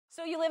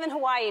So you live in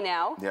Hawaii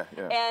now. Yeah.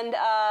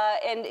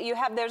 And you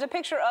have, there's a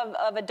picture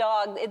of a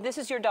dog. This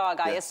is your dog,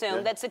 I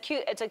assume. Yeah.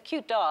 It's a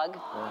cute dog.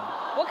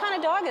 What kind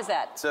of dog is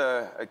that? It's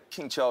a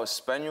King Charles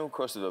Spaniel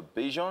crossed with a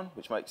Bichon,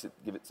 which makes it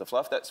give it the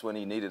fluff. That's when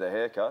he needed a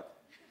haircut.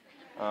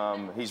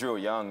 He's real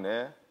young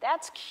there.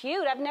 That's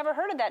cute. I've never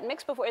heard of that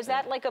mix before. Is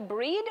that like a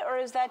breed, or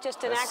is that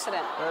just an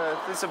accident?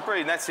 It's a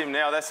breed, and that's him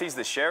now. He's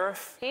the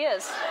sheriff. He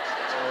is.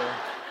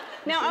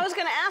 Now, I was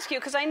going to ask you,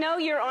 because I know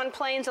you're on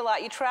planes a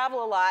lot, you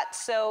travel a lot,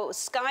 so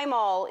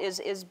Skymall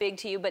is big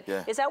to you, but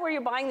is that where you're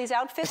buying these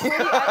outfits? Where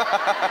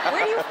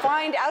do you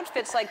find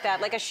outfits like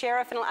that, like a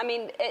sheriff? And I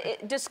mean,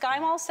 does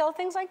Skymall sell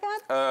things like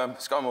that?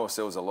 Skymall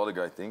sells a lot of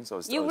great things.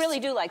 You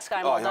really do like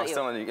Skymall, don't you? I was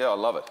telling you, yeah, I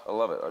love it. I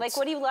love it. Like,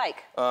 what do you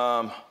like?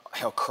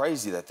 How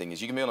crazy that thing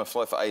is. You can be on a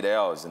flight for 8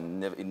 hours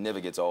and it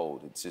never gets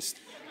old. It's just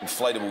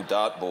inflatable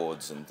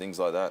dartboards and things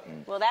like that.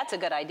 And well, that's a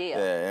good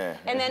idea.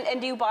 Yeah. And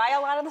do you buy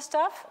a lot of the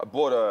stuff? I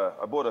bought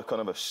a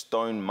kind of a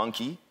stone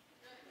monkey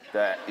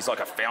that is like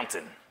a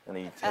fountain, and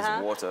he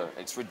has water.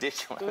 It's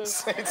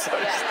ridiculous. It's so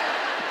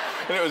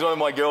and it was one of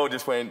my girls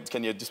just went,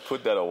 "Can you just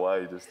put that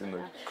away?" Just in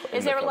the.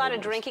 Is there a lot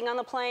of drinking on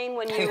the plane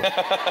when you?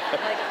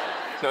 Like,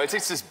 no, it's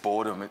just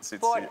boredom. It's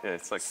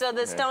like. So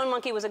the stone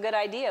monkey was a good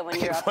idea when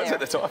you're up there. At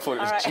the time, I thought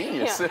it was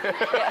genius. All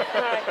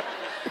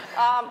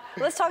right.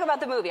 Let's talk about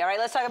the movie. All right,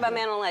 let's talk about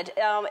Man on a Ledge.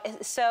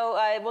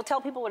 We'll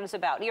tell people what it's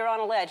about. You're on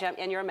a ledge,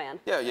 and you're a man.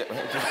 Yeah.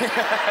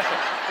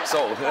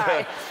 Sold. All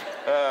right.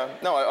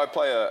 No, I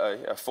play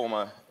a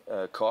former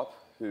cop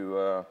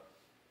who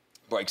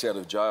breaks out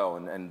of jail,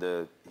 and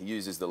he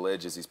uses the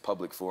ledge as his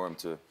public forum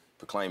to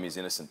proclaim his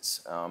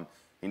innocence.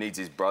 He needs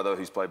his brother,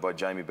 who's played by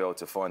Jamie Bell,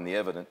 to find the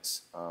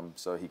evidence,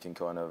 so he can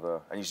kind of...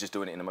 and he's just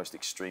doing it in the most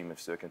extreme of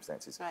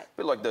circumstances. Right. A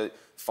bit like the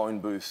phone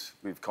booth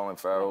with Colin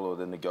Farrell or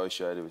the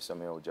negotiator with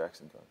Samuel L.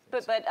 Jackson kind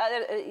of thing.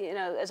 But you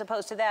know, as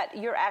opposed to that,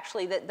 you're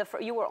actually...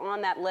 you were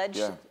on that ledge.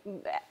 Yeah,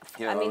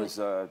 I mean, was...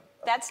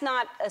 that's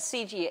not a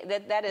CG.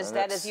 That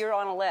is you're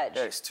on a ledge.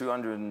 Yeah, it's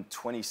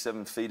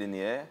 227 feet in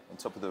the air on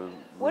top of the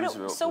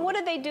Roosevelt. So what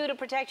did they do to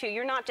protect you?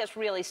 You're not just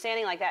really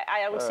standing like that.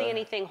 I don't see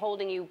anything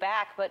holding you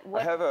back, but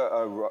what... I have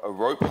a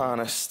rope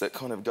harness that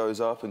kind of goes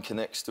up and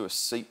connects to a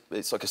seat.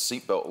 It's like a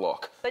seatbelt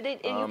lock. But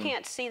and you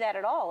can't see that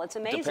at all. It's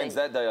amazing. Depends.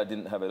 That day I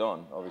didn't have it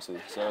on, obviously.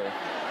 So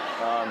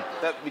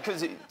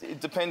because it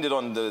depended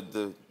on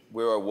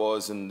where I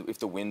was and if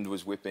the wind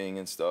was whipping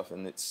and stuff,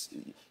 and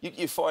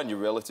you find you're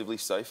relatively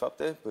safe up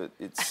there, but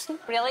it's...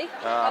 Really?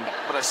 Okay.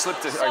 But I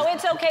slipped... So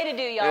it's okay to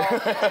do, y'all.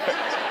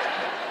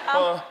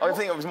 Well, I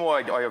think it was more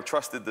I have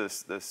trusted the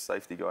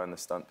safety guy and the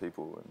stunt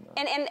people.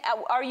 And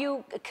are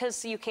you...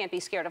 Because you can't be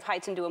scared of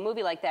heights and do a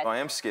movie like that. I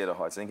am scared of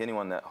heights. I think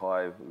anyone that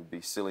high would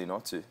be silly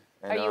not to.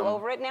 And, are you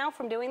over it now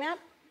from doing that?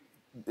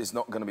 There's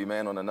not going to be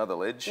Man on Another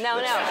Ledge. No.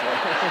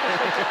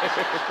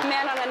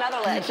 Man on Another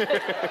Ledge.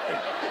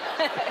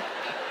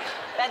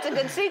 That's a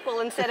good sequel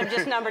instead of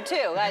just number 2.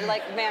 I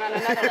like Man on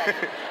Another Ledge.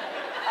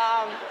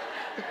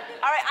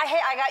 All right,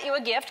 I got you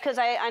a gift because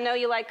I know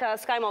you like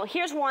Skymall.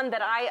 Here's one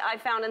that I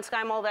found in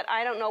Skymall that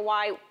I don't know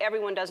why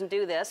everyone doesn't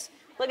do this.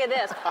 Look at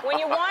this. When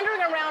you're wandering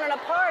around in a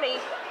party,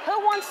 who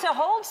wants to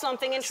hold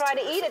something and try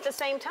to eat at the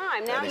same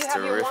time? Now you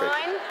have your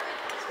wine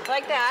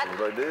like that.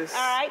 Like this.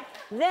 All right.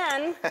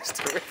 Then that's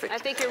terrific. I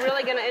think you're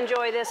really going to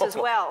enjoy this as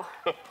well.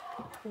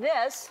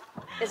 This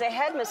is a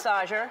head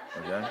massager.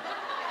 Okay.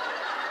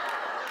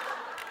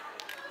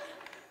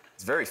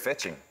 It's very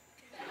fetching.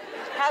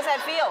 How's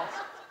that feel?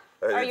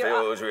 It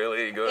feels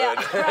really good. Yeah,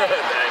 right.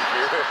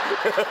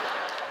 Thank you.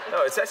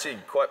 No, it's actually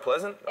quite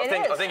pleasant. I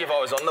think if I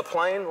was on the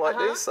plane like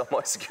this,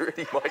 my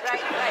security might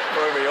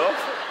throw me off.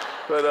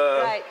 But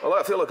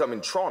I feel like I'm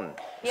in Tron.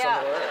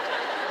 Yeah.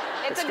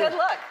 Like it's a good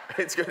look.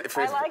 It's good.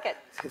 I like it.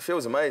 It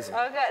feels amazing.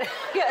 Oh, good.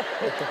 Good.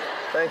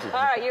 Thank you.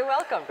 All right, you're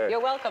welcome.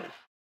 You're welcome.